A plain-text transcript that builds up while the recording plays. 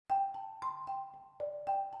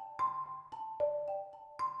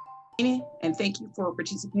And thank you for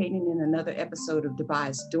participating in another episode of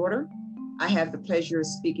Dubai's Daughter. I have the pleasure of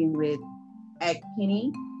speaking with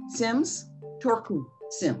Akpene Torku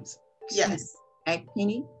Sims. Yes.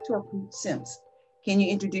 Akpene Torku Sims. Can you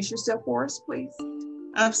introduce yourself for us, please?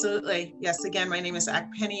 Absolutely. Yes. Again, my name is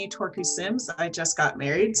Akpene Torku Sims. I just got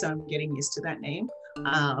married, so I'm getting used to that name.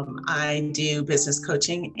 I do business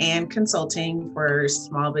coaching and consulting for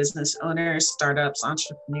small business owners, startups,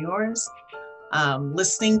 entrepreneurs,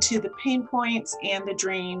 listening to the pain points and the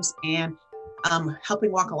dreams, and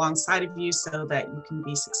helping walk alongside of you so that you can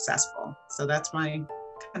be successful. So that's my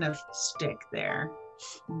kind of shtick there.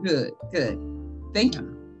 Good. Thank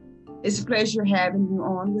you. It's a pleasure having you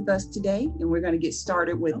on with us today, and we're going to get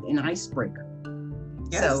started with an icebreaker.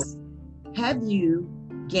 Yes. So, have you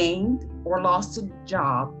gained or lost a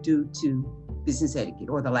job due to business etiquette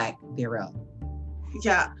or the lack thereof?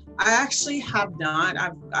 Yeah, I actually have not.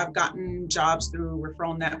 I've gotten jobs through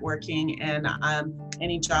referral networking, and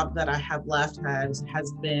any job that I have left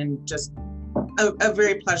has been just a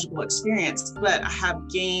very pleasurable experience. But I have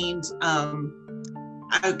gained,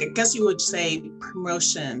 I guess you would say,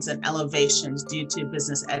 promotions and elevations due to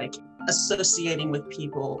business etiquette, associating with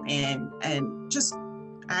people and just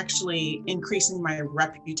actually increasing my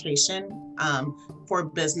reputation for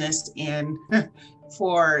business and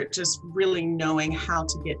for just really knowing how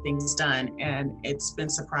to get things done. And it's been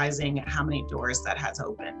surprising how many doors that has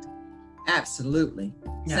opened. Absolutely.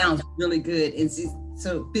 Yeah. Sounds really good. And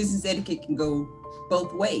so business etiquette can go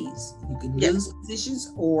both ways. You can lose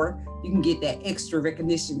positions, or you can get that extra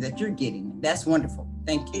recognition that you're getting. That's wonderful.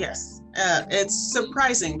 Thank you. Yes. It's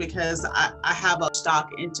surprising because I have a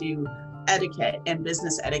stock into etiquette and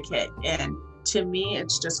business etiquette, and to me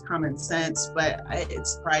it's just common sense, but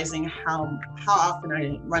it's surprising how often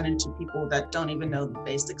I run into people that don't even know the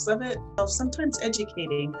basics of it. So sometimes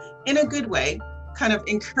educating in a good way, kind of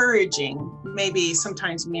encouraging, maybe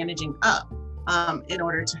sometimes managing up in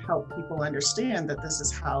order to help people understand that this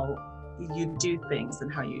is how you do things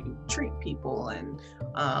and how you treat people and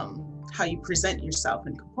how you present yourself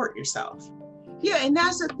and comport yourself. Yeah, and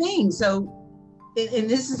that's the thing. So and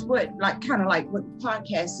this is what what the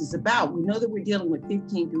podcast is about. We know that we're dealing with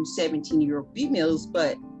 15 through 17-year-old females,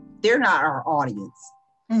 but they're not our audience.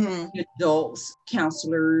 Mm-hmm. Adults,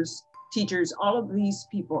 counselors, teachers, all of these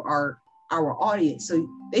people are our audience. So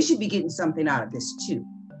they should be getting something out of this too.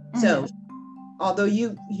 Mm-hmm. So although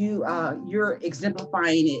you're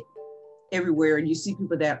exemplifying it everywhere and you see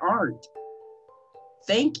people that aren't,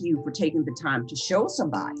 thank you for taking the time to show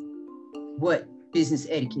somebody what business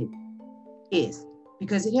etiquette is,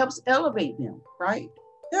 because it helps elevate them, right?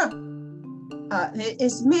 Yeah.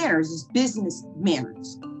 It's manners, it's business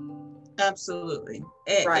manners. Absolutely.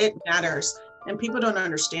 It matters. And people don't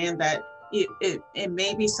understand that it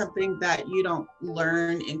may be something that you don't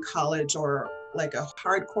learn in college or like a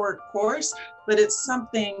hardcore course, but it's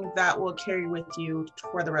something that will carry with you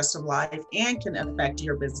for the rest of life and can affect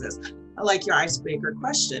your business. Like your icebreaker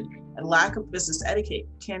question, a lack of business etiquette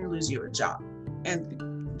can lose you a job. And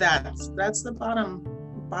that's the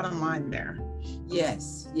bottom line there.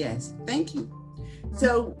 Yes. Thank you.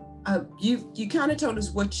 So you kind of told us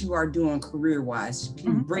what you are doing career-wise. Can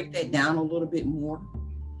you break that down a little bit more?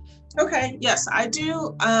 Okay. Yes, I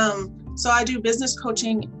do. So I do business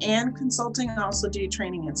coaching and consulting. I also do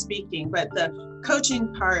training and speaking, but the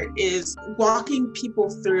coaching part is walking people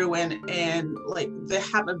through and like they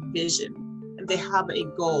have a vision. They have a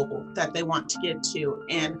goal that they want to get to.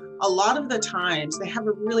 And a lot of the times they have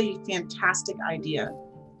a really fantastic idea,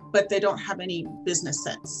 but they don't have any business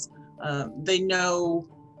sense. They know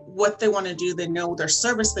what they want to do. They know their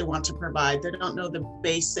service they want to provide. They don't know the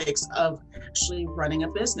basics of actually running a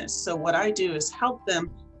business. So what I do is help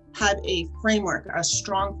them have a framework, a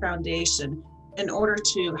strong foundation in order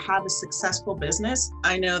to have a successful business.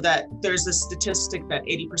 I know that there's a statistic that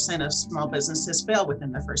 80% of small businesses fail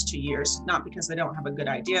within the first 2 years, not because they don't have a good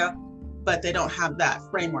idea, but they don't have that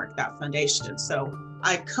framework, that foundation. So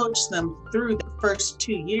I coach them through the first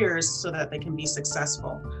 2 years so that they can be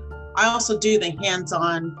successful. I also do the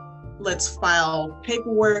hands-on, let's file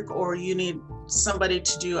paperwork, or you need somebody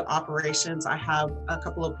to do operations. I have a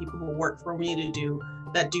couple of people who work for me to do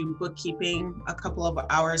bookkeeping a couple of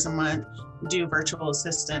hours a month, do virtual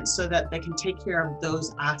assistants so that they can take care of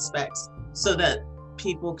those aspects so that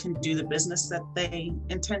people can do the business that they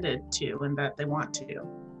intended to and that they want to.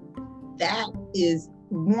 That is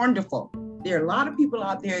wonderful. There are a lot of people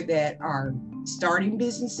out there that are starting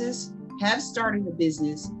businesses, have started a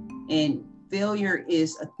business, and failure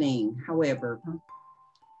is a thing. However,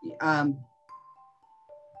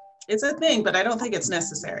 it's a thing, but I don't think it's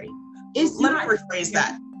necessary. Let me rephrase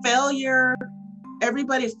that. Failure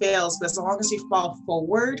everybody fails, but as long as you fall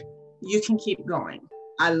forward, you can keep going.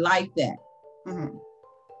 I like that. Mm-hmm.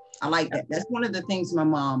 I like that. That's one of the things my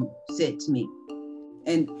mom said to me.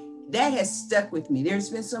 And that has stuck with me. There's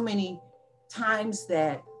been so many times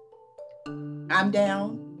that I'm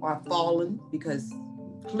down or I've fallen, because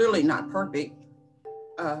clearly not perfect.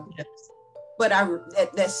 Yes. But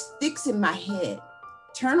that sticks in my head.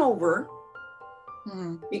 Turn over,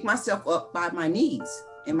 pick myself up by my knees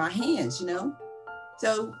and my hands,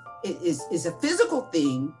 So it's a physical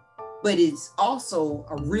thing, but it's also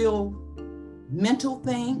a real mental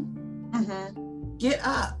thing. Mm-hmm. Get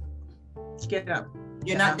up. Get up.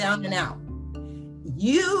 You're not down and out.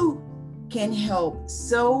 You can help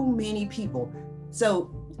so many people.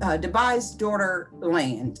 So Dubai's daughter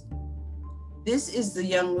Land, this is the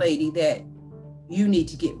young lady that you need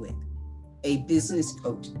to get with, a business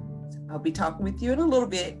coach. I'll be talking with you in a little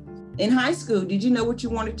bit. In high school, did you know what you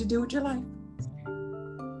wanted to do with your life?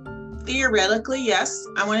 Theoretically, yes.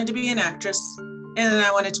 I wanted to be an actress, and then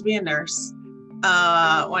I wanted to be a nurse.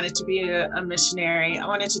 I wanted to be a missionary. I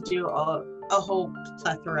wanted to do a whole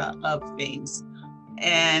plethora of things.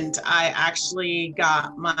 And I actually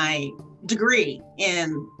got my degree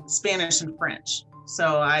in Spanish and French.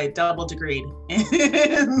 So I double degreed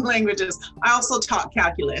in languages. I also taught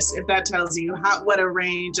calculus, if that tells you what a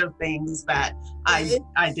range of things that I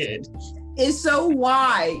did. It's so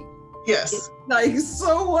wide. Yes. It's like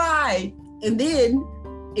so wide. And then,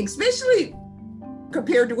 especially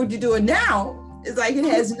compared to what you're doing now, it's like it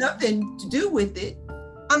has nothing to do with it.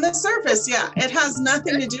 On the surface, yeah, it has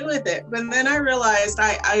nothing to do with it. But then I realized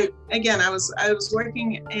I was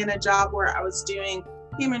working in a job where I was doing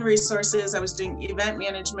human resources, I was doing event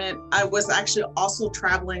management. I was actually also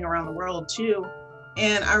traveling around the world too.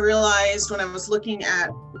 And I realized when I was looking at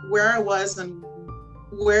where I was and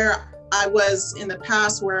where I was in the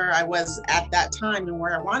past, where I was at that time and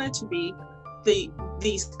where I wanted to be, the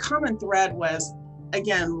common thread was,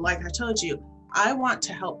 again, like I told you, I want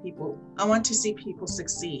to help people. I want to see people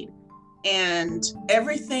succeed. And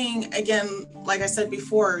everything, again, like I said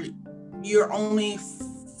before, you're only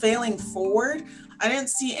failing forward. I didn't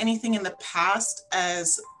see anything in the past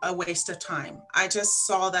as a waste of time. I just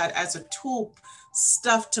saw that as a tool,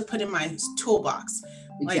 stuff to put in my toolbox,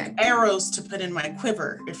 like arrows to put in my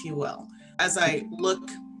quiver, if you will. As I look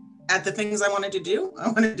at the things I wanted to do, I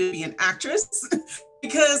wanted to be an actress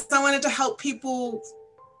because I wanted to help people,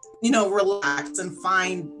 relax and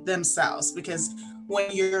find themselves. Because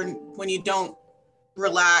when you don't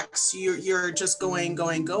relax, you're just going,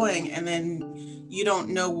 and then you don't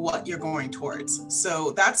know what you're going towards.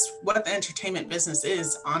 So that's what the entertainment business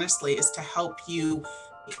is, honestly, is to help you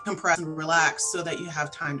decompress and relax so that you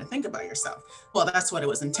have time to think about yourself. Well, that's what it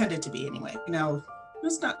was intended to be anyway.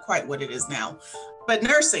 It's not quite what it is now. But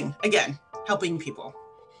nursing, again, helping people.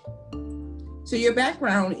 So your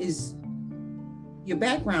background,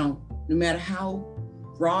 no matter how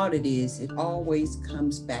broad it is, it always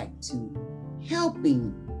comes back to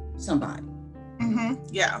helping somebody. Mm-hmm.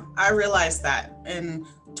 Yeah, I realized that. And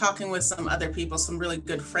talking with some other people, some really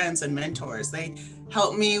good friends and mentors, they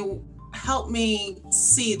helped me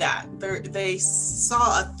see that. They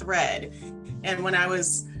saw a thread. And when I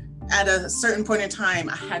was at a certain point in time,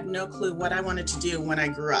 I had no clue what I wanted to do when I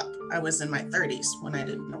grew up. I was in my 30s when I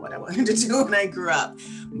didn't know what I wanted to do when I grew up.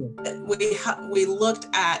 We looked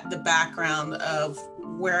at the background of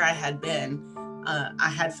where I had been. I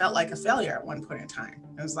had felt like a failure at one point in time.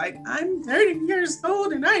 I was like, I'm 30 years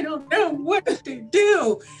old and I don't know what to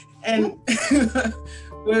do. And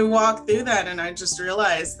we walked through that, and I just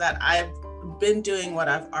realized that I've been doing what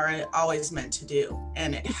I've always meant to do.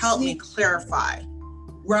 And it helped me clarify.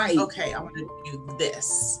 Right. Okay, I want to do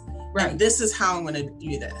this. Right. And this is how I'm going to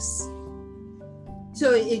do this.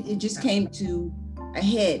 So it just came to a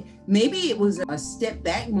head. Maybe it was a step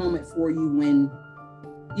back moment for you when,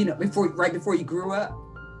 right before you grew up,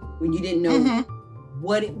 when you didn't know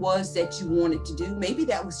what it was that you wanted to do. Maybe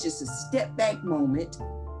that was just a step back moment.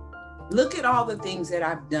 Look at all the things that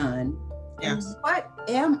I've done. Yes. What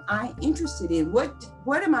am I interested in?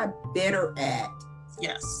 What am I better at?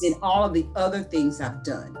 Yes. Than all of the other things I've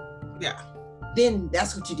done. Yeah. Then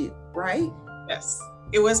that's what you do, right? Yes.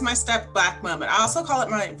 It was my step back moment. I also call it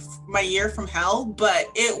my year from hell, but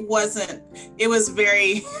it wasn't. It was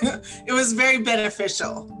very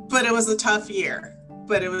beneficial, but it was a tough year,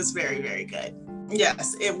 but it was very, very good.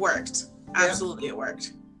 Yes, it worked. Absolutely, it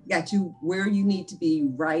worked. Got you where you need to be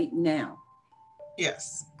right now.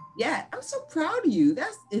 Yes. Yeah, I'm so proud of you.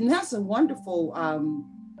 That's a wonderful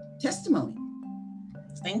testimony.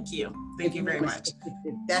 Thank you. Thank you very much.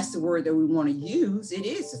 If that's the word that we want to use, it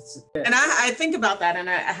is. And I think about that, and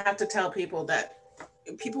I have to tell people that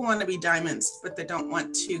people want to be diamonds, but they don't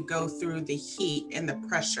want to go through the heat and the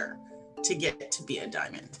pressure to get to be a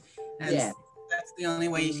diamond. And Yeah. that's the only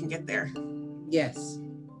way you can get there. Yes,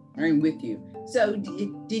 I'm with you. So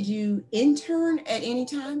did you intern at any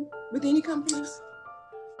time with any companies?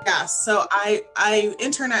 Yeah, so I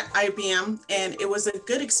interned at IBM, and it was a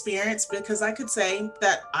good experience because I could say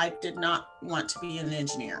that I did not want to be an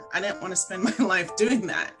engineer. I didn't want to spend my life doing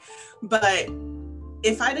that. But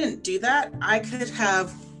if I didn't do that, I could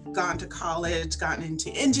have gone to college, gotten into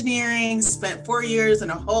engineering, spent 4 years in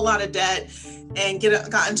a whole lot of debt, and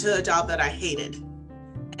gotten to a job that I hated,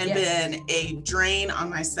 and Yes. been a drain on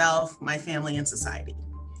myself, my family, and society.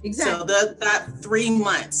 Exactly. So that 3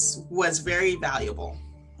 months was very valuable.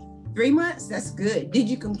 3 months? That's good. Did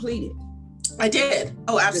you complete it? I did.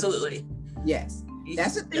 Oh, absolutely. Yes.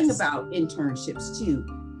 That's the thing about internships too.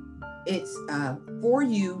 It's for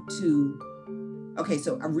you to, okay,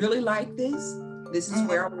 so I really like this. This is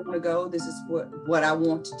where I want to go. This is what I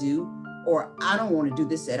want to do, or I don't want to do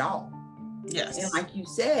this at all. Yes. And like you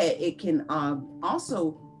said, it can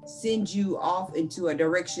also send you off into a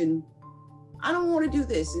direction. I don't want to do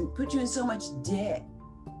this, and put you in so much debt.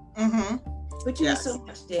 Put you in so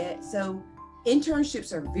much debt. So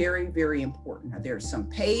internships are very, very important. Now, there's some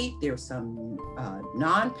paid, there's some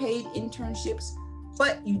non-paid internships,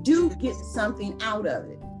 but you do get something out of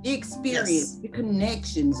it. The experience, the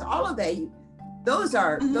connections, all of that. Those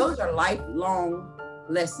are lifelong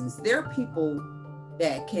lessons. There are people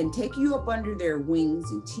that can take you up under their wings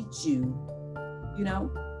and teach you, you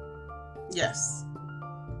know. Yes.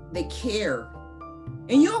 They care.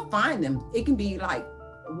 And you'll find them. It can be like,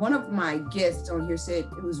 one of my guests on here said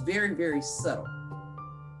it was very, very subtle.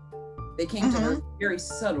 They came to her very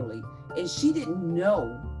subtly, and she didn't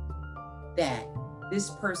know that this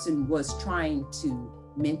person was trying to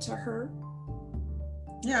mentor her.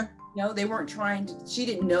 Yeah. No, they weren't trying to, she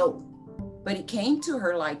didn't know, but it came to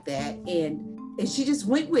her like that, and she just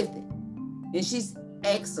went with it. And she's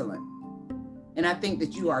excellent. And I think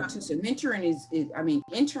that you are too. So mentoring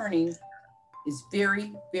interning is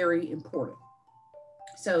very, very important.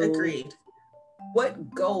 So agreed.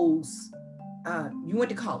 What goals, you went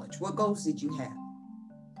to college, what goals did you have?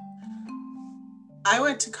 I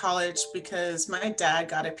went to college because my dad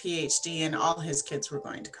got a PhD and all his kids were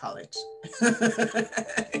going to college.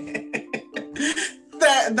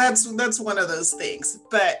 That's one of those things.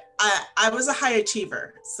 But I was a high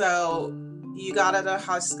achiever. So you got out of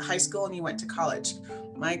high school and you went to college.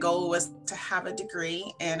 My goal was to have a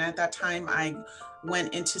degree. And at that time, I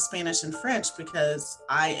went into Spanish and French because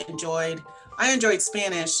I enjoyed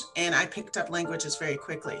Spanish, and I picked up languages very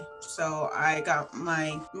quickly. So I got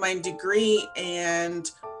my degree,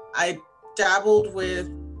 and I dabbled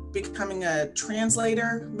with becoming a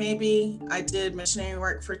translator. Maybe I did missionary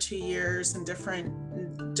work for 2 years in different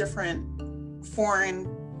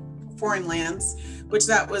foreign lands, which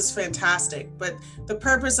that was fantastic. But the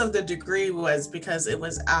purpose of the degree was because it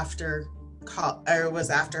was after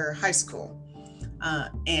high school.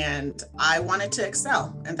 And I wanted to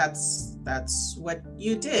excel, and that's what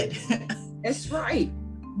you did. That's right.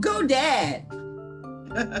 Go Dad.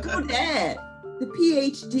 Go Dad. The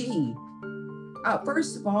PhD.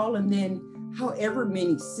 First of all, and then however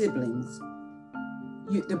many siblings,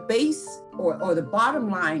 the base or the bottom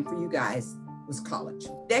line for you guys was college.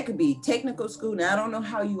 That could be technical school. Now I don't know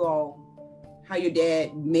how your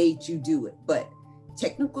dad made you do it, but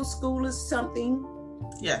technical school is something.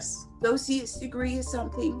 Yes. Associate's degree is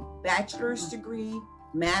something, bachelor's degree,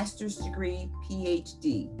 master's degree,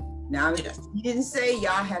 PhD. Now, he didn't say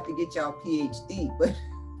y'all have to get y'all PhD, but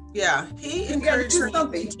yeah, he encouraged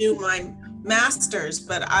me to do my master's,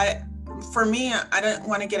 but for me, I didn't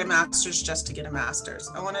want to get a master's just to get a master's.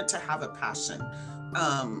 I wanted to have a passion.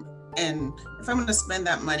 And if I'm going to spend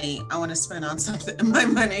that money, I want to spend my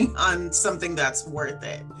money on something that's worth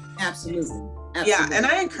it. Absolutely. Yeah, and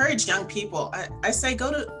I encourage young people. I say go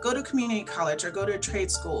to community college or go to a trade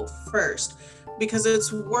school first, because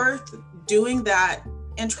it's worth doing that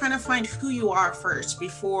and trying to find who you are first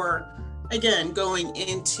before, again, going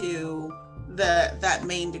into that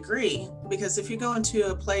main degree. Because if you go into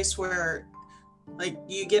a place where, like,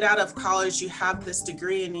 you get out of college, you have this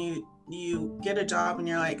degree, and you get a job, and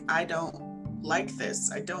you're like, I don't like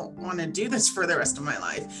this. I don't want to do this for the rest of my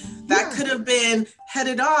life. That could have been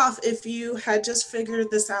headed off if you had just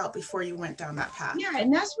figured this out before you went down that path. Yeah,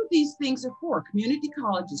 and that's what these things are for. Community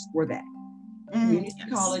college is for that. Community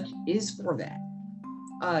college is for that.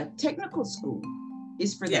 Technical school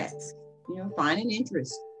is for that. You know, find an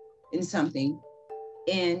interest in something.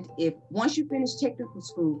 And once you finish technical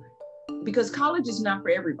school, because college is not for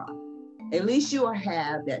everybody, at least you'll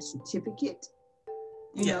have that certificate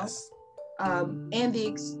you know, and the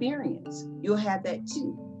experience. You'll have that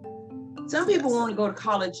too. Some people want to go to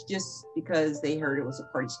college just because they heard it was a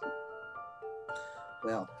party school.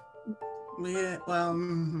 Well, yeah, well,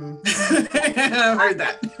 I've heard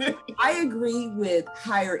that. I agree with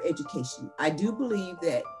higher education. I do believe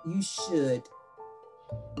that you should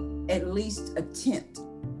at least attempt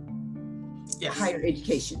higher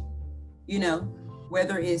education, you know,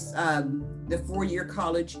 whether it's the 4-year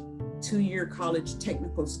college, 2-year college,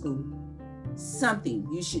 technical school, something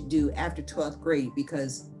you should do after 12th grade,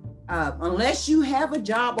 because unless you have a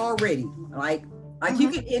job already, like you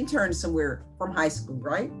can intern somewhere from high school,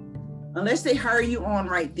 right? Unless they hire you on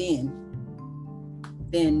right then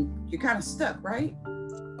you're kind of stuck, right?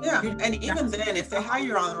 Yeah, and even then, if they hire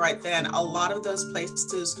you on right then, a lot of those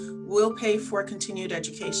places will pay for continued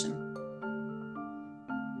education.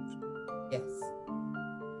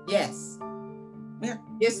 Yes. Yeah.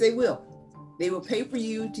 Yes, they will. They will pay for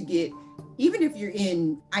you to get, even if you're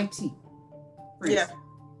in IT, for instance,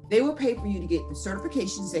 they will pay for you to get the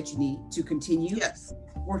certifications that you need to continue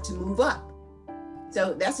or to move up.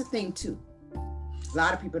 So that's a thing too. A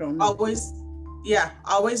lot of people don't know. Always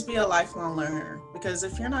be a lifelong learner, because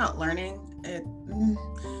if you're not learning,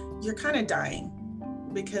 you're kind of dying,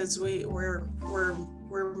 because we're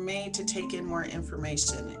made to take in more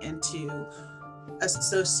information and to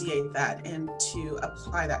associate that and to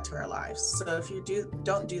apply that to our lives. So if you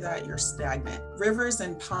don't do that, you're stagnant. Rivers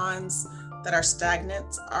and ponds that are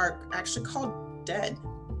stagnant are actually called dead.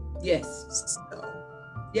 Yes. So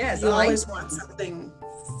yes, you always want something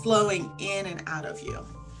flowing in and out of you.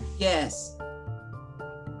 Yes.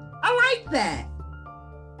 I like that.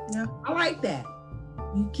 Yeah. I like that.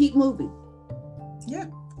 You keep moving. Yeah.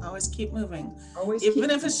 Always keep moving.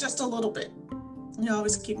 Even if it's just a little bit. You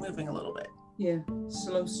always keep moving a little bit. Yeah.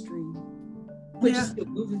 Slow stream. But you're still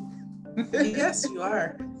moving. Yes, you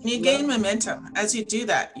are. You gain momentum. As you do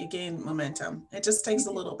that, you gain momentum. It just takes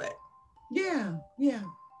a little bit. Yeah. Yeah.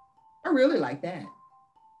 I really like that.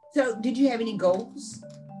 So did you have any goals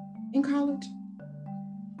in college?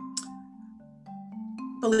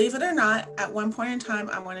 Believe it or not, at one point in time,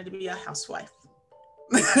 I wanted to be a housewife.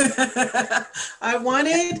 I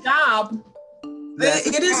wanted a job.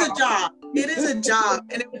 It is a job. It is a job.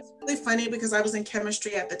 And it was really funny because I was in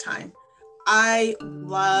chemistry at the time. I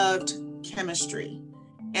loved chemistry,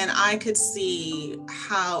 and I could see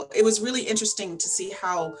how it was really interesting to see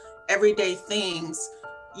how everyday things,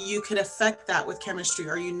 you could affect that with chemistry,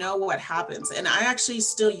 or you know what happens. And I actually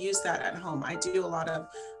still use that at home. I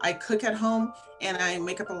cook at home, and I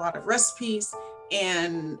make up a lot of recipes,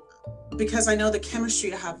 and because I know the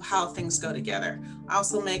chemistry of how things go together. I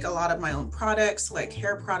also make a lot of my own products, like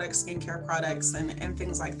hair products, skincare products, and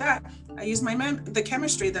things like that. I use the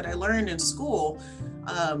chemistry that I learned in school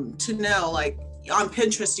to know, like on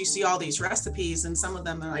Pinterest, you see all these recipes, and some of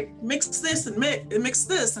them are like, mix this and mix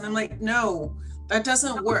this. And I'm like, no, that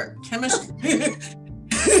doesn't work.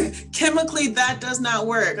 Chemically, that does not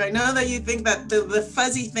work. I know that you think that the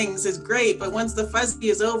fuzzy things is great, but once the fuzzy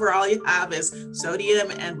is over, all you have is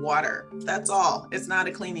sodium and water. That's all. It's not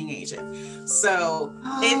a cleaning agent. So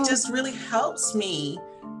it just really helps me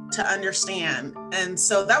to understand. And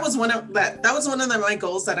so that was one of my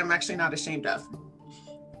goals that I'm actually not ashamed of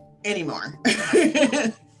anymore.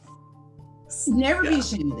 Never be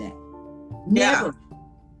ashamed of that. Never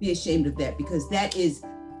be ashamed of that, because that is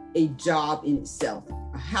a job in itself.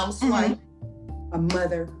 A housewife, a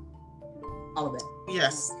mother, all of that.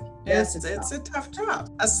 Yes. It's a tough job.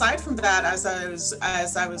 Aside from that, as I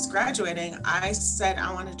was graduating, I said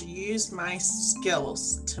I wanted to use my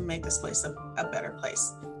skills to make this place a better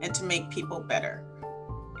place and to make people better.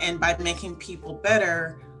 And by making people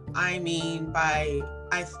better, I mean I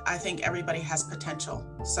think everybody has potential.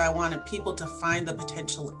 So I wanted people to find the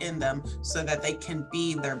potential in them so that they can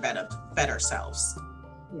be their better selves.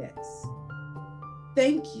 Yes.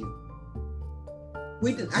 Thank you.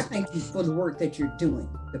 I thank you for the work that you're doing,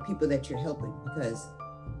 the people that you're helping, because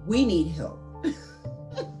we need help. We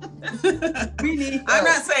need help. I'm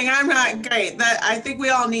not saying I'm not great. That I think we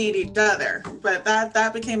all need each other, but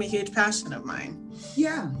that became a huge passion of mine.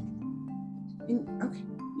 Yeah. Okay,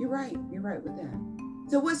 you're right. You're right with that.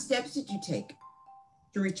 So what steps did you take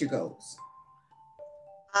to reach your goals?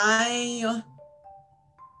 I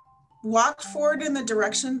walked forward in the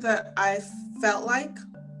direction that I felt like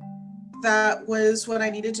that was what I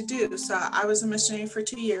needed to do. So I was a missionary for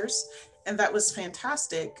 2 years, and that was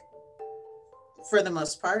fantastic for the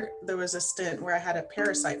most part. There was a stint where I had a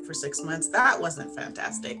parasite for 6 months. That wasn't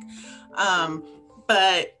fantastic.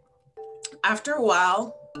 But after a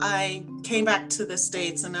while, I came back to the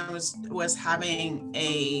States, and I was having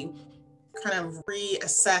a kind of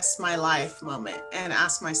reassess my life moment and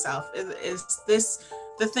ask myself, is this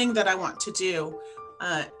the thing that I want to do?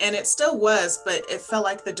 And it still was, but it felt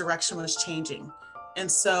like the direction was changing. And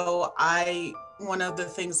so one of the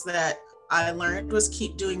things that I learned was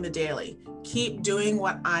keep doing the daily, keep doing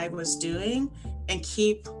what I was doing, and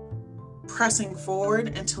keep pressing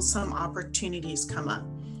forward until some opportunities come up.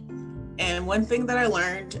 And one thing that I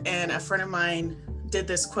learned, and a friend of mine did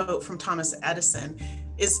this quote from Thomas Edison,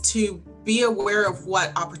 is to be aware of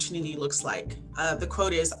what opportunity looks like. The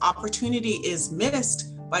quote is, "Opportunity is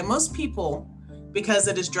missed by most people because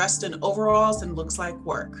it is dressed in overalls and looks like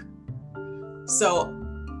work." So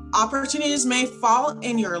opportunities may fall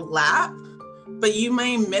in your lap, but you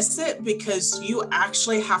may miss it because you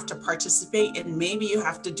actually have to participate, and maybe you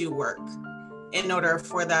have to do work in order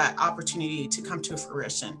for that opportunity to come to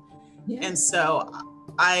fruition. Yeah. And so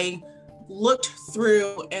I looked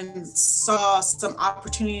through and saw some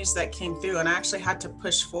opportunities that came through, and I actually had to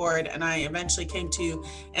push forward, and I eventually came to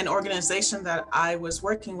an organization that I was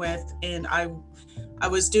working with, and I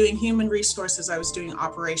was doing human resources, I was doing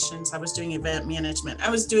operations, I was doing event management, I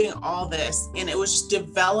was doing all this, and it was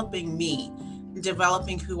developing me,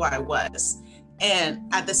 developing who I was. And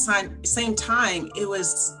at the same time, it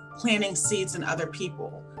was planting seeds in other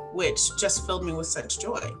people, which just filled me with such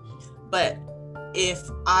joy. But if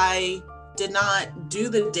I did not do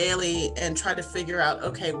the daily and try to figure out,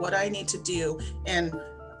 okay, what I need to do, and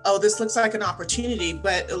oh, this looks like an opportunity,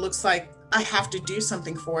 but it looks like I have to do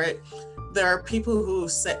something for it, there are people who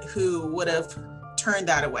would have turned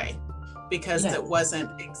that away because it wasn't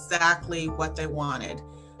exactly what they wanted.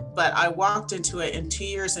 But I walked into it, and 2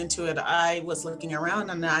 years into it, I was looking around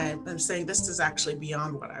and I'm saying, this is actually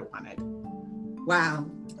beyond what I wanted. Wow.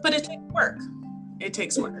 But it takes work. It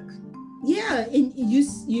takes work. Yeah, and you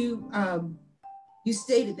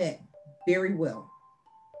stated that very well.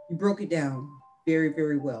 You broke it down very,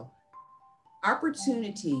 very well.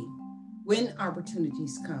 Opportunity, when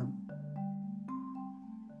opportunities come,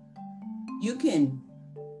 you can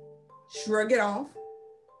shrug it off.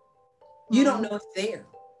 You don't know it's there.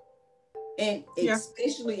 And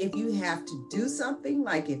especially if you have to do something,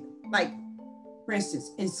 like for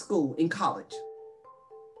instance, in school, in college,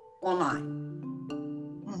 online.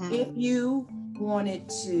 If you wanted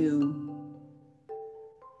to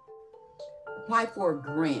apply for a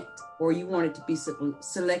grant, or you wanted to be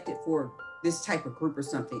selected for this type of group or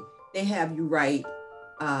something, they have you write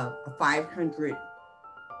a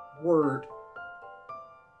 500-word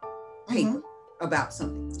paper about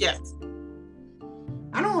something. Yes.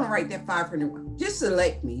 I don't want to write that 500. Just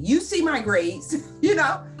select me. You see my grades. You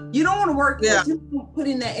know, you don't want to work. Yeah. You don't put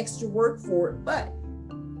in that extra work for it. But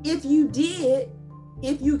if you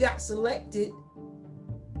got selected,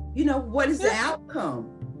 you know, what is the outcome?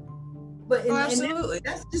 But absolutely. And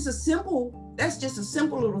that's just a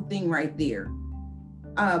simple little thing right there.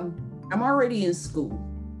 I'm already in school.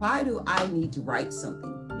 Why do I need to write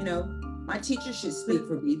something? You know, my teacher should speak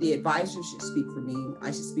for me. The advisor should speak for me.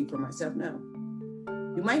 I should speak for myself. No.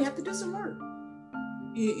 You might have to do some work.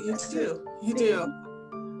 You do.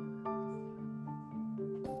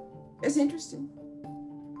 It's interesting.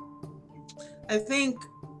 I think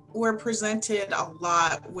we're presented a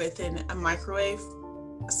lot within a microwave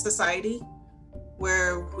society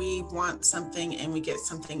where we want something and we get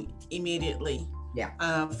something immediately.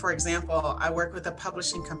 Yeah. For example, I work with a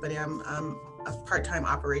publishing company. I'm a part-time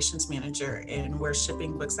operations manager, and we're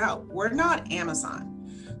shipping books out. We're not Amazon.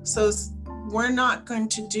 So we're not going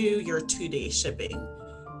to do your 2-day shipping.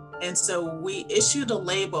 And so we issued a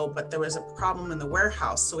label, but there was a problem in the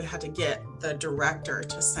warehouse. So we had to get the director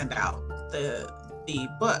to send out the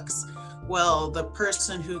books. Well, the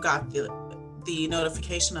person who got the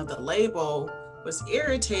notification of the label was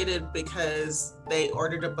irritated because they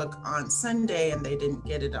ordered a book on Sunday and they didn't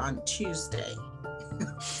get it on Tuesday.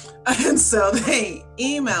 And so they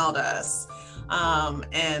emailed us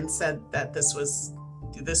and said that this was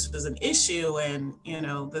an issue, and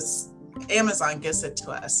this Amazon gets it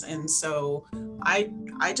to us. And so I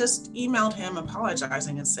just emailed him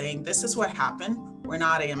apologizing and saying, this is what happened. We're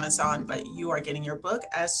not Amazon, but you are getting your book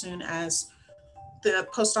as soon as the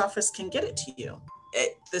post office can get it to you.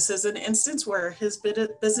 This is an instance where his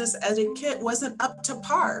business etiquette wasn't up to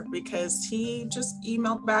par because he just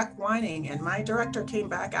emailed back whining, and my director came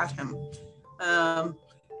back at him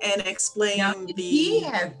and explained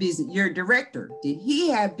your director, did he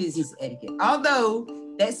have business etiquette? Although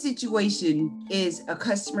that situation is a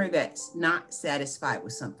customer that's not satisfied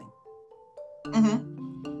with something.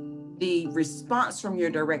 The response from your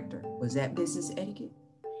director, was that business etiquette?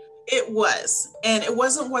 It was, and it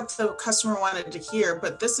wasn't what the customer wanted to hear,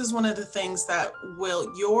 but this is one of the things that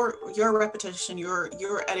will, your reputation,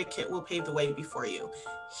 your etiquette will pave the way before you.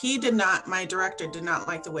 My director did not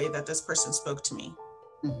like the way that this person spoke to me.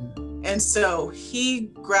 Mm-hmm. And so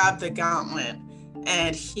he grabbed the gauntlet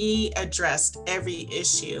and he addressed every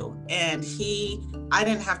issue, and I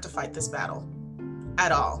didn't have to fight this battle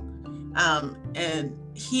at all. And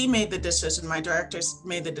he made the decision, my director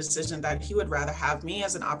made the decision that he would rather have me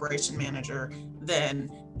as an operation manager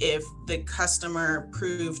than if the customer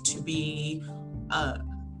proved to be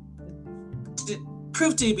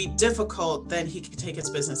difficult, then he could take his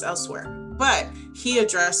business elsewhere. But he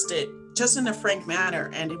addressed it just in a frank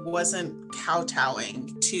manner, and it wasn't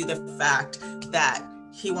kowtowing to the fact that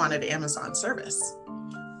he wanted Amazon service,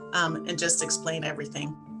 and just explain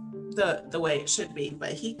everything the way it should be.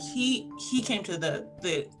 But he came to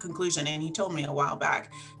the conclusion, and he told me a while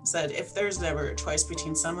back, said, if there's ever a choice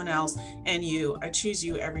between someone else and you, I choose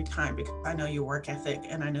you every time, because I know your work ethic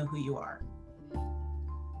and I know who you are.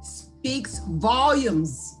 Speaks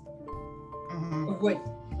volumes of what,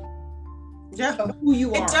 of who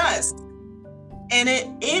you are. It does. And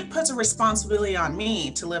it puts a responsibility on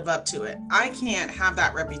me to live up to it. I can't have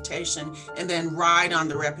that reputation and then ride on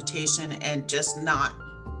the reputation and just not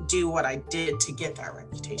do what I did to get that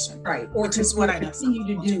reputation. Right. Or which is what I continue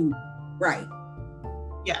to do. Right.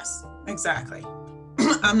 Yes, exactly.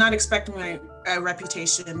 I'm not expecting my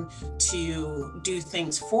reputation to do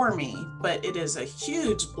things for me, but it is a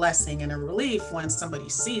huge blessing and a relief when somebody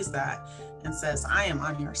sees that and says, I am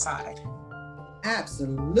on your side.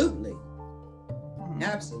 Absolutely.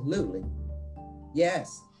 Absolutely.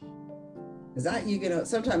 Yes. Because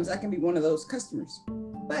sometimes I can be one of those customers,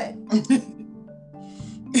 but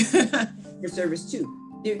your service too.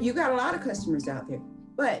 You got a lot of customers out there,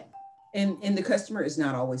 but and the customer is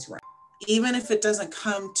not always right. Even if it doesn't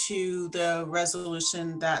come to the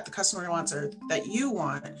resolution that the customer wants or that you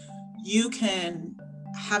want, you can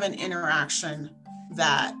have an interaction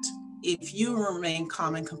that if you remain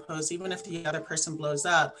calm and composed, even if the other person blows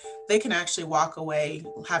up, they can actually walk away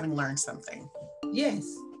having learned something. Yes,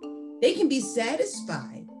 they can be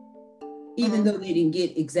satisfied, even though they didn't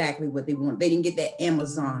get exactly what they want. They didn't get that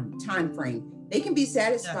Amazon time frame. They can be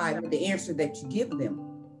satisfied with the answer that you give them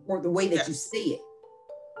or the way that you say it.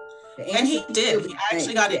 And he did. He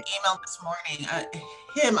actually got an email this morning,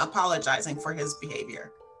 him apologizing for his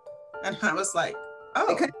behavior. And I was like,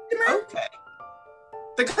 oh, okay.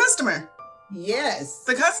 The customer. Yes.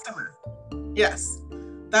 The customer. Yes.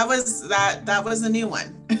 That was a new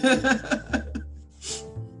one.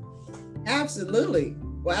 Absolutely.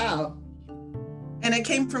 Wow. And it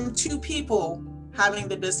came from two people having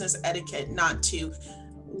the business etiquette not to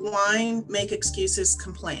whine, make excuses,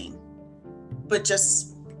 complain, but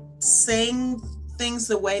just saying things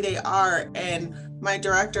the way they are. And my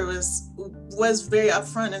director was very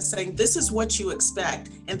upfront and saying, this is what you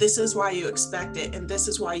expect, and this is why you expect it, and this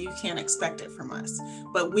is why you can't expect it from us.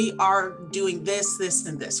 But we are doing this, this,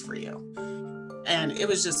 and this for you. And it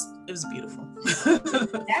was beautiful.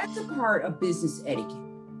 That's a part of business etiquette.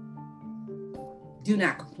 Do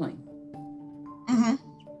not complain. Mm-hmm.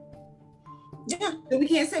 Yeah. So we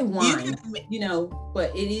can't say whine,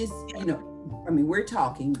 but it is, we're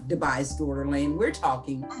talking Dubai's daughterland, we're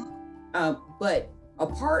talking, but a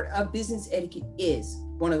part of business etiquette is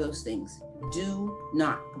one of those things. Do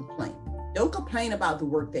not complain. Don't complain about the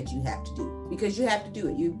work that you have to do, because you have to do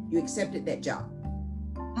it. You accepted that job.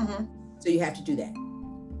 Mm-hmm. So you have to do that.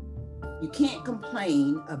 You can't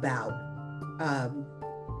complain about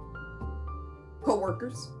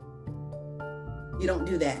co-workers. You don't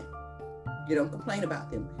do that. You don't complain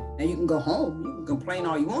about them. Now you can go home. You can complain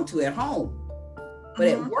all you want to at home. But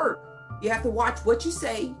at work, you have to watch what you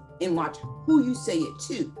say and watch who you say it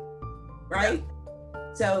to, right?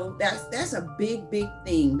 Yeah. So that's a big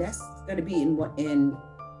thing. That's going to be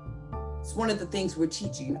it's one of the things we're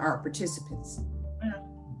teaching our participants. Yeah.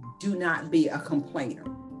 Do not be a complainer.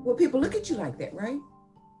 Well, people look at you like that, right?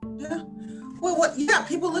 Yeah. Well,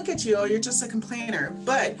 people look at you, oh, you're just a complainer.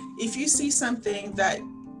 But if you see something that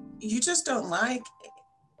you just don't like,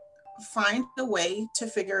 find a way to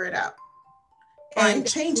figure it out and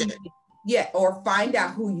change it. Yeah, or find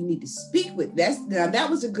out who you need to speak with. That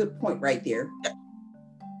was a good point right there. Yeah.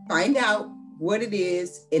 Find out what it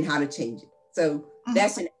is and how to change it. So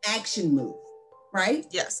that's an action move, right?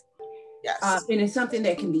 Yes. And it's something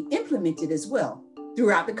that can be implemented as well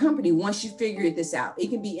throughout the company. Once you figure this out,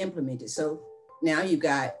 it can be implemented. So now you've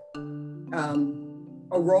got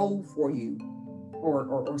a role for you,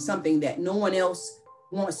 or something that no one else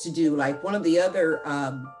wants to do. Like one of the other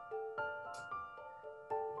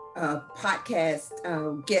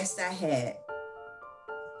podcast guest I had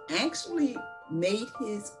actually made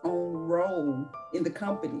his own role in the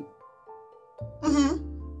company.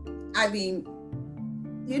 Mm-hmm. I mean,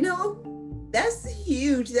 that's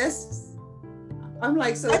huge. I'm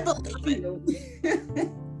like, so I believe it.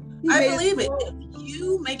 I believe it. If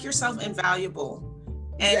you make yourself invaluable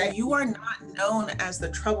and exactly. You are not known as the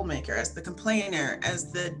troublemaker, as the complainer,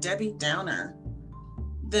 as the Debbie Downer,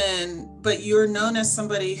 but you're known as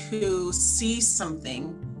somebody who sees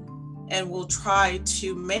something and will try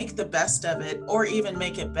to make the best of it or even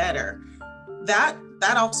make it better, that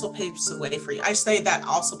also paves the way for you. I say that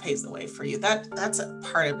also paves the way for you. That's a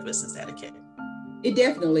part of business etiquette. It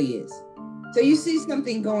definitely is. So you see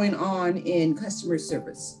something going on in customer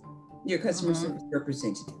service, your customer service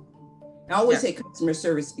representative. I always say customer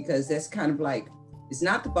service because that's kind of like, it's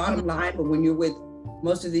not the bottom line, but when you're with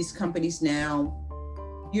most of these companies now,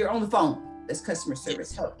 you're on the phone. That's customer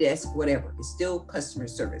service, help desk, whatever. It's still customer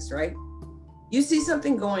service, right? You see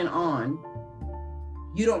something going on,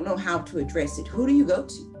 you don't know how to address it. Who do you go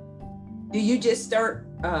to? Do you just start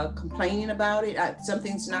complaining about it?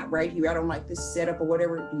 Something's not right here. I don't like this setup or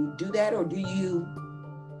whatever. Do you do that? Or do you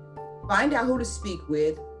find out who to speak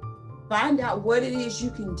with, find out what it is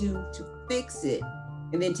you can do to fix it,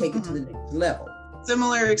 and then take it to the next level?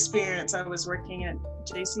 Similar experience. I was working at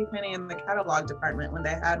JCPenney in the catalog department when they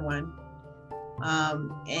had one.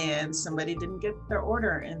 And somebody didn't get their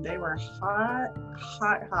order and they were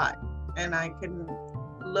hot. And I couldn't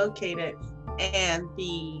locate it. And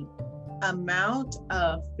the amount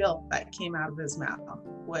of filth that came out of his mouth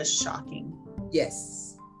was shocking.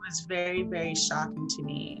 Yes. It was very, very shocking to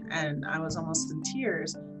me. And I was almost in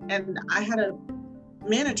tears. And I had a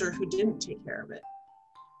manager who didn't take care of it.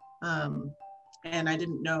 And I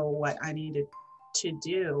didn't know what I needed to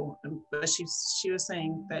do. But she was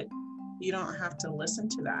saying that you don't have to listen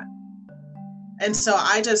to that. And so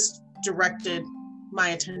I just directed my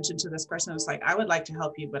attention to this person. I was like, I would like to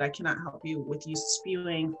help you, but I cannot help you with you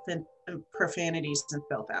spewing profanities and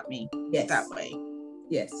filth at me that way.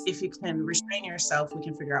 Yes. If you can restrain yourself, we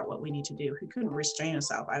can figure out what we need to do. If you couldn't restrain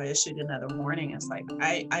yourself, I issued another warning. It's like,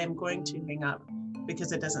 I am going to hang up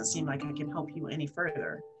because it doesn't seem like I can help you any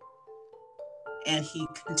further. And he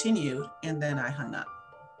continued, and then I hung up.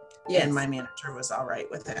 Yes. And my manager was all right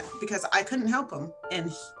with it because I couldn't help him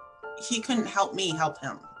and he couldn't help me help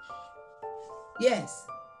him. Yes.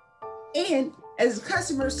 And as a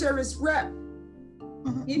customer service rep,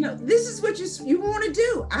 this is what you want to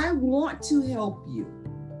do. I want to help you.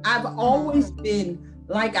 I've always been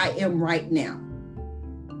like I am right now.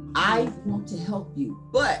 I want to help you,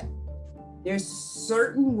 but there's a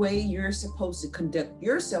certain way you're supposed to conduct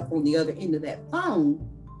yourself on the other end of that phone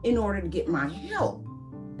in order to get my help.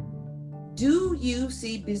 Do you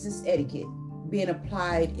see business etiquette being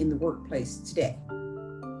applied in the workplace today?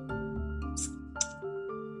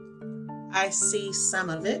 I see some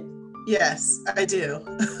of it. Yes, I do.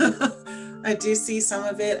 I do see some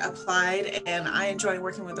of it applied, and I enjoy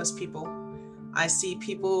working with those people. I see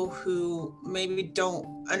people who maybe don't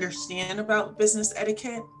understand about business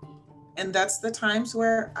etiquette, and that's the times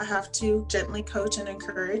where I have to gently coach and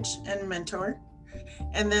encourage and mentor.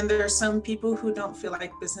 And then there are some people who don't feel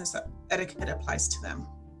like business etiquette applies to them.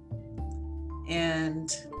 And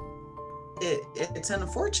it's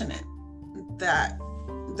unfortunate that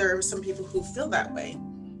there are some people who feel that way.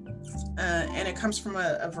 And it comes from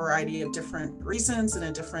a variety of different reasons and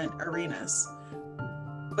in different arenas.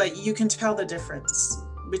 But you can tell the difference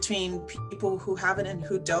between people who have it and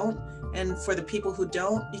who don't. And for the people who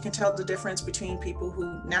don't, you can tell the difference between people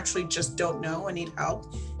who naturally just don't know and need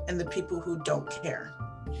help and the people who don't care.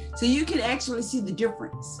 So you can actually see the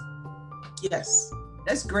difference. Yes.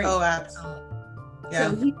 That's great. Oh, absolutely.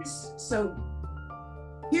 Yeah. So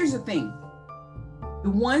here's the thing. The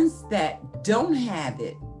ones that don't have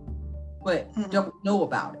it, but don't know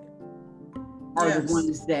about it, are the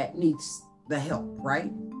ones that needs the help,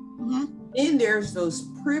 right? Then there's those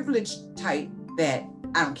privileged type that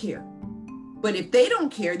I don't care. But if they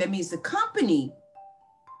don't care, that means the company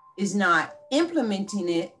is not implementing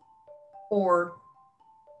it, or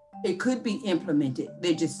it could be implemented.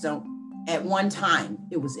 They just don't, at one time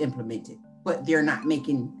it was implemented, but they're not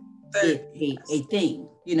making it a thing,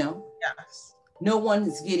 Yes. No one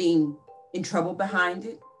is getting in trouble behind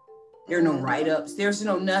it. There are no write-ups. There's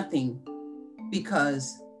no nothing,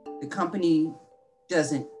 because the company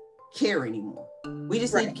doesn't care anymore. We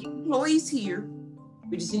just need to keep employees here.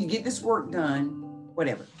 We just need to get this work done,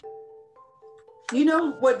 whatever. You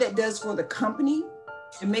know what that does for the company?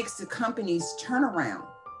 It makes the company's turnaround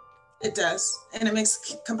It does. And it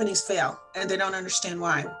makes companies fail, and they don't understand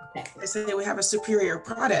why. They say we have a superior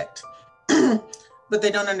product, but they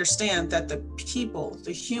don't understand that the people,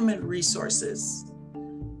 the human resources,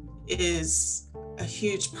 is a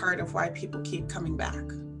huge part of why people keep coming back.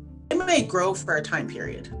 They may grow for a time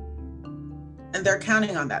period, and they're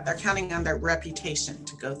counting on that. They're counting on their reputation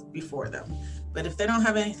to go before them. But if they don't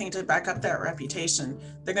have anything to back up that reputation,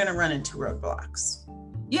 they're going to run into roadblocks.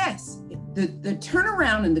 Yes, the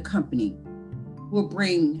turnaround in the company will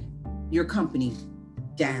bring your company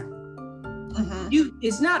down.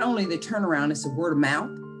 It's not only the turnaround, it's the word of mouth.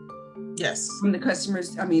 Yes. From the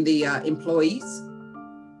customers, the employees.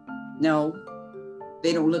 No,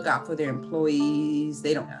 they don't look out for their employees.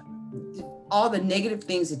 They don't. All the negative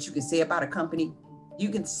things that you can say about a company, you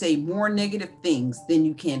can say more negative things than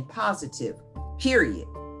you can positive, period.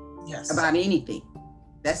 Yes. About anything.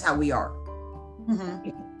 That's how we are.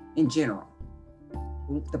 In general.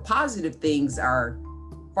 The positive things are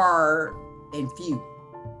far and few.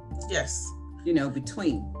 Yes.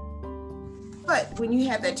 Between. But when you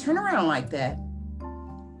have that turnaround like that,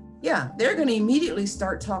 yeah, they're going to immediately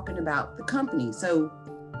start talking about the company. So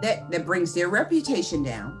that brings their reputation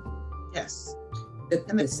down. Yes. The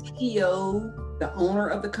CEO, the owner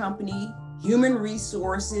of the company, human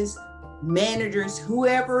resources, managers,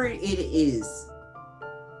 whoever it is,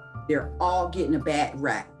 they're all getting a bad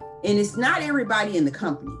rap. And it's not everybody in the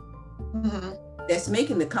company that's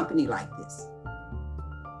making the company like this.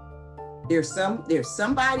 There's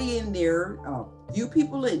somebody in there, few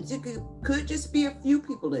people in, it could just be a few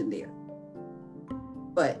people in there.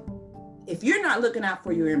 But if you're not looking out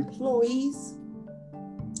for your employees,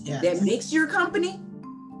 that makes your company,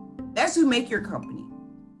 that's who make your company,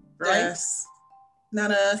 right? Yes.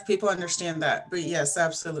 Not enough people understand that, but yes,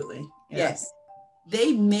 absolutely. Yes.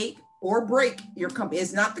 They make or break your company.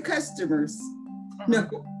 It's not the customers. No,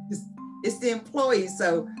 it's the employees.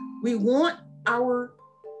 So we want our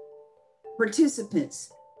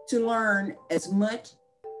participants to learn as much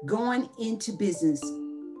going into business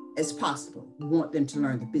as possible. We want them to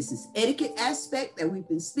learn the business etiquette aspect that we've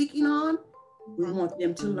been speaking on. We want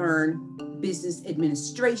them to learn business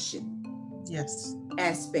administration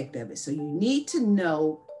aspect of it. So you need to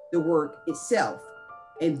know the work itself,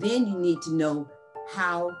 and then you need to know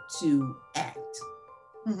how to act.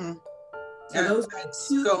 So those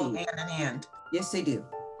two go things. hand in hand. Yes, they do.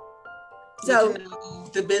 So you can know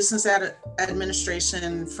the business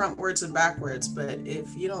administration frontwards and backwards, but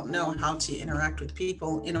if you don't know how to interact with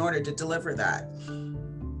people in order to deliver that,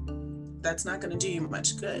 that's not going to do you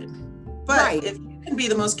much good. But if you can be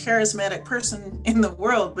the most charismatic person in the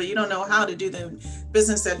world, but you don't know how to do the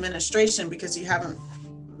business administration because you haven't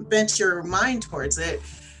bent your mind towards it,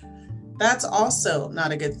 that's also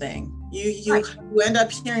not a good thing. You end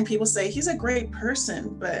up hearing people say, he's a great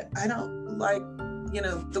person, but I don't like,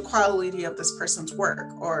 the quality of this person's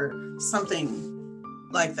work or something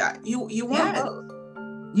like that. You want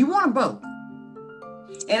both. You want both.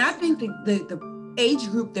 And I think the age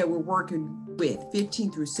group that we're working with,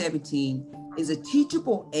 15 through 17, is a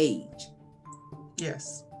teachable age.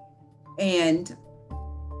 Yes. And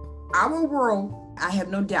our world, I have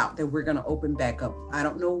no doubt that we're going to open back up. I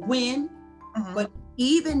don't know when, but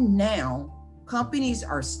even now, companies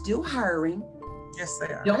are still hiring. Yes,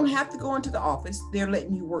 they are. Don't have to go into the office. They're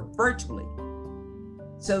letting you work virtually.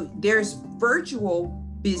 So there's virtual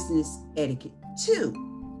business etiquette too.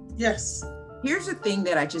 Yes. Here's a thing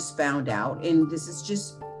that I just found out, and this is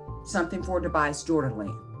just something for Dubai's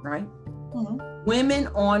Daughterland, right? Women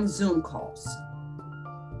on Zoom calls,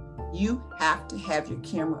 you have to have your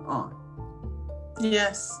camera on.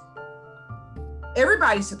 Yes.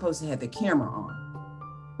 Everybody's supposed to have the camera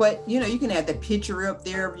on, but you can have the picture up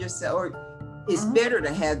there of yourself, or it's better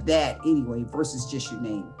to have that anyway versus just your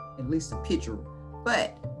name, at least a picture.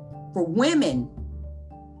 But for women,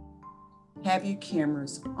 have your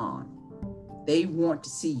cameras on. They want to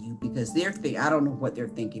see you because I don't know what they're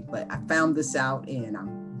thinking, but I found this out and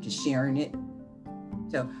I'm just sharing it.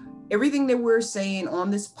 So everything that we're saying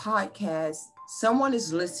on this podcast, someone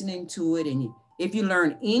is listening to it. And if you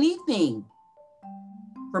learn anything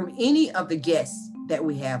from any of the guests that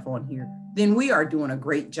we have on here, then we are doing a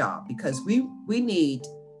great job, because we need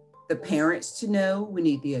the parents to know, we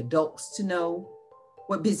need the adults to know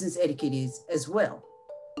what business etiquette is as well.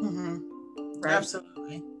 Right?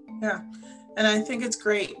 Absolutely. Yeah. And I think it's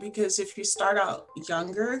great because if you start out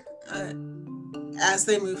younger, as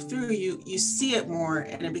they move through, you see it more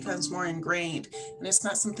and it becomes more ingrained. And it's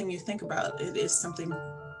not something you think about. It is something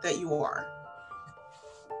that you are.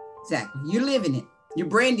 Exactly. You're living it. You're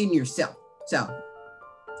branding yourself. So.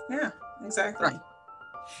 Yeah, exactly. Right.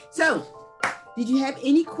 So Did you have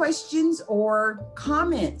any questions or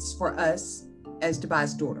comments for us as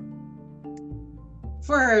Dubai's daughter?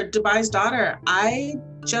 For Dubai's daughter, I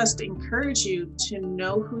just encourage you to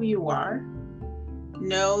know who you are,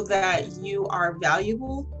 know that you are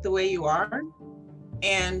valuable the way you are,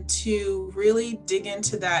 and to really dig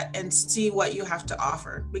into that and see what you have to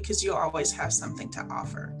offer, because you always have something to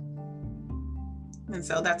offer. And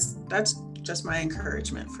so that's just my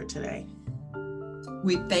encouragement for today.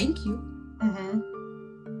 We thank you.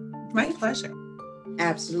 My pleasure.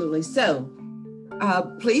 Absolutely. So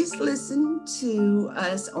please listen to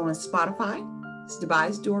us on Spotify. It's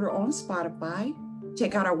Dubai's Daughter on Spotify.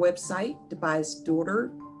 Check out our website,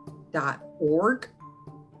 dubaisdaughter.org.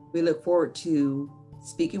 We look forward to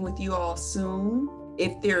speaking with you all soon.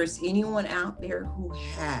 If there's anyone out there who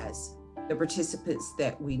has the participants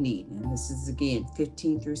that we need, and this is again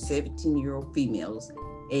 15 through 17-year-old females,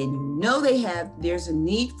 and you know there's a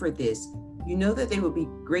need for this, you know that they would be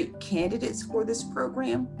great candidates for this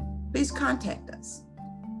program, please contact us.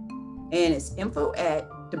 And it's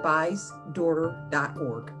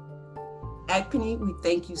info@dubaisdaughter.org. Akpene, we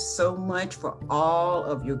thank you so much for all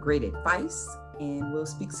of your great advice, and we'll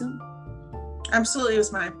speak soon. Absolutely, it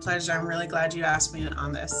was my pleasure. I'm really glad you asked me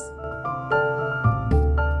on this.